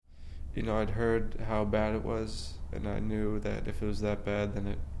I'd heard how bad it was, and I knew that if it was that bad, then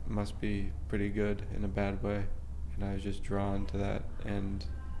it must be pretty good in a bad way. And I was just drawn to that, and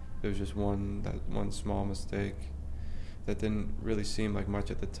it was just one small mistake that didn't really seem like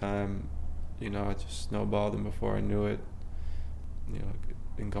much at the time. It just snowballed, and before I knew it, it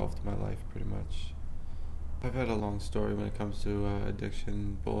engulfed my life pretty much. I've had a long story when it comes to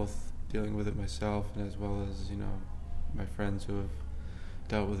addiction, both dealing with it myself and as well as, my friends who have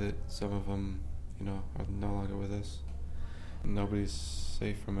dealt with it. Some of them, are no longer with us. Nobody's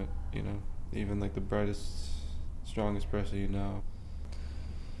safe from it, even like the brightest, strongest person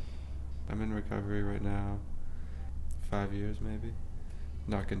I'm in recovery right now, 5 years maybe.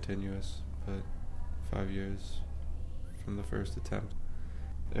 Not continuous, but 5 years from the first attempt.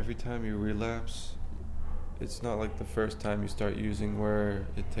 Every time you relapse, it's not like the first time you start using where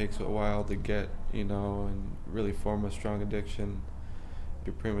it takes a while to get, and really form a strong addiction.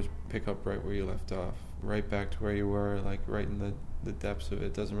 You pretty much pick up right where you left off, right back to where you were, like right in the depths of it.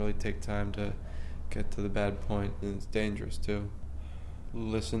 It doesn't really take time to get to the bad point, and it's dangerous too.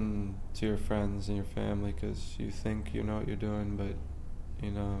 Listen to your friends and your family, because you think you know what you're doing, but,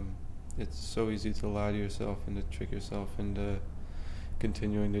 it's so easy to lie to yourself and to trick yourself into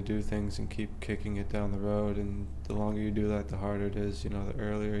continuing to do things and keep kicking it down the road. And the longer you do that, the harder it is. The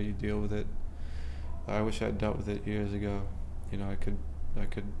earlier you deal with it. I wish I'd dealt with it years ago. I could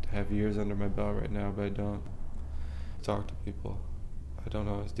have years under my belt right now, but I don't. Talk to people. I don't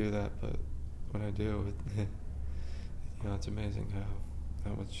always do that, but when I do, it's amazing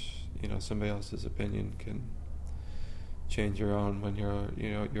how much somebody else's opinion can change your own when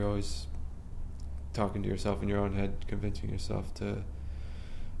you're always talking to yourself in your own head, convincing yourself to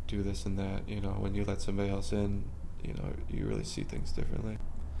do this and that. When you let somebody else in, you really see things differently.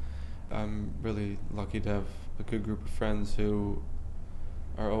 I'm really lucky to have a good group of friends who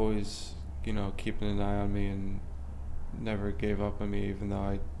are always, keeping an eye on me and never gave up on me, even though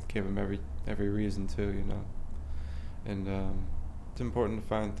I gave them every reason to, And it's important to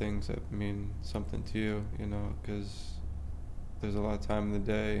find things that mean something to you, because there's a lot of time in the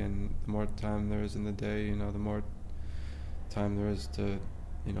day, and the more time there is in the day, the more time there is to,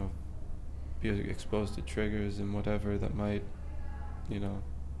 be exposed to triggers and whatever that might,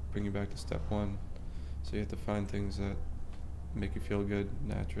 bring you back to step one. So you have to find things that make you feel good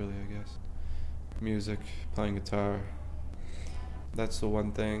naturally, I guess. Music, playing guitar, that's the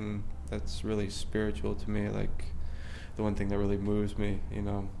one thing that's really spiritual to me, like the one thing that really moves me,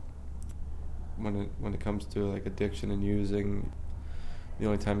 when it comes to like addiction and using. The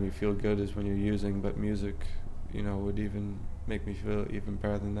only time you feel good is when you're using, but music, would even make me feel even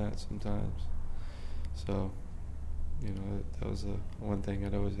better than that sometimes. So, that was the one thing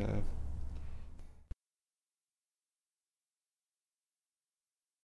I'd always have.